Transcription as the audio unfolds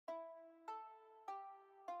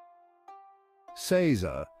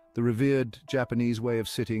Seiza, the revered Japanese way of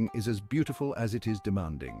sitting, is as beautiful as it is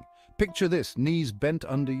demanding. Picture this: knees bent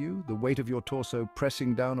under you, the weight of your torso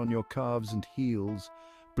pressing down on your calves and heels.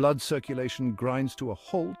 Blood circulation grinds to a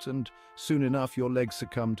halt, and soon enough your legs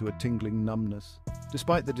succumb to a tingling numbness.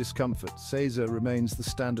 Despite the discomfort, Seiza remains the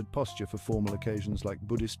standard posture for formal occasions like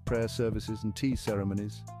Buddhist prayer services and tea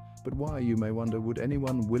ceremonies. But why, you may wonder, would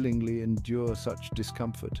anyone willingly endure such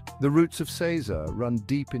discomfort? The roots of Seiza run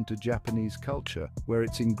deep into Japanese culture, where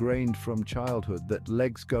it's ingrained from childhood that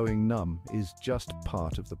legs going numb is just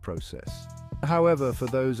part of the process. However, for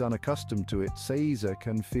those unaccustomed to it, Seiza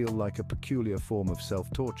can feel like a peculiar form of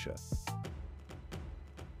self-torture.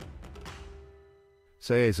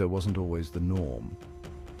 Seiza wasn't always the norm.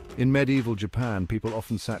 In medieval Japan, people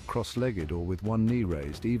often sat cross-legged or with one knee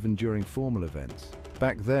raised, even during formal events.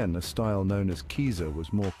 Back then, a style known as kiza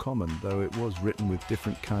was more common, though it was written with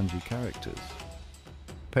different kanji characters.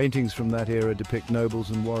 Paintings from that era depict nobles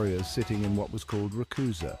and warriors sitting in what was called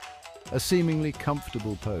rakuza, a seemingly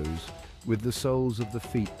comfortable pose with the soles of the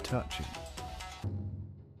feet touching.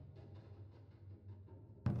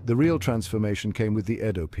 The real transformation came with the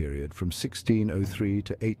Edo period from 1603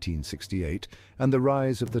 to 1868 and the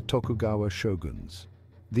rise of the Tokugawa Shoguns.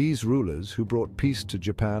 These rulers, who brought peace to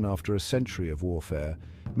Japan after a century of warfare,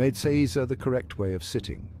 made Seiza the correct way of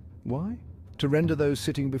sitting. Why? To render those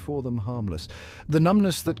sitting before them harmless. The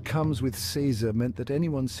numbness that comes with Seiza meant that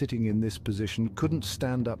anyone sitting in this position couldn't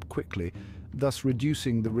stand up quickly, thus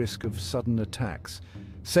reducing the risk of sudden attacks.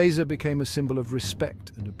 Seiza became a symbol of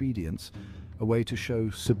respect and obedience, a way to show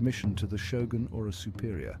submission to the shogun or a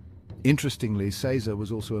superior. Interestingly, Seiza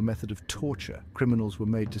was also a method of torture. Criminals were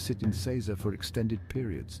made to sit in Seiza for extended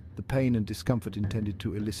periods. The pain and discomfort intended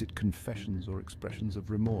to elicit confessions or expressions of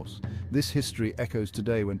remorse. This history echoes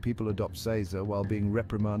today when people adopt Seiza while being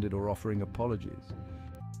reprimanded or offering apologies.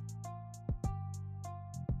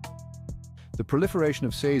 The proliferation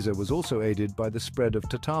of Seiza was also aided by the spread of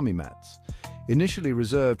tatami mats. Initially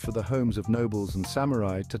reserved for the homes of nobles and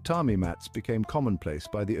samurai, tatami mats became commonplace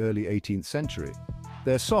by the early 18th century.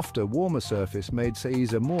 Their softer, warmer surface made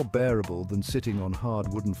Seiza more bearable than sitting on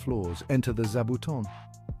hard wooden floors. Enter the Zabuton,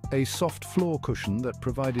 a soft floor cushion that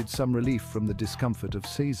provided some relief from the discomfort of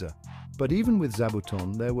Seiza. But even with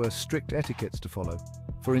Zabuton, there were strict etiquettes to follow.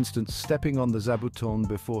 For instance, stepping on the Zabuton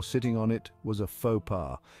before sitting on it was a faux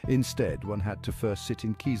pas. Instead, one had to first sit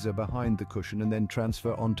in kiza behind the cushion and then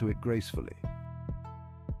transfer onto it gracefully.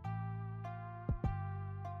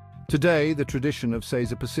 Today, the tradition of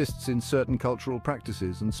Seiza persists in certain cultural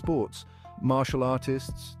practices and sports. Martial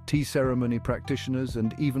artists, tea ceremony practitioners,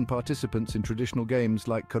 and even participants in traditional games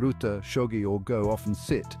like karuta, shogi, or go often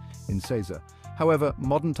sit in Seiza. However,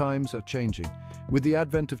 modern times are changing. With the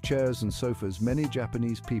advent of chairs and sofas, many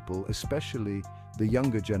Japanese people, especially the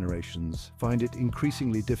younger generations, find it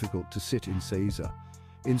increasingly difficult to sit in Seiza.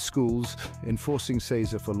 In schools, enforcing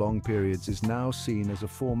Seiza for long periods is now seen as a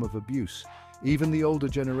form of abuse. Even the older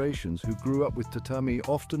generations who grew up with tatami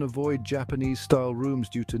often avoid Japanese-style rooms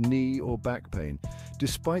due to knee or back pain.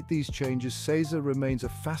 Despite these changes, Seiza remains a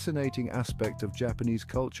fascinating aspect of Japanese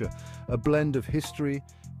culture, a blend of history,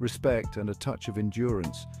 respect, and a touch of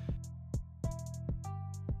endurance.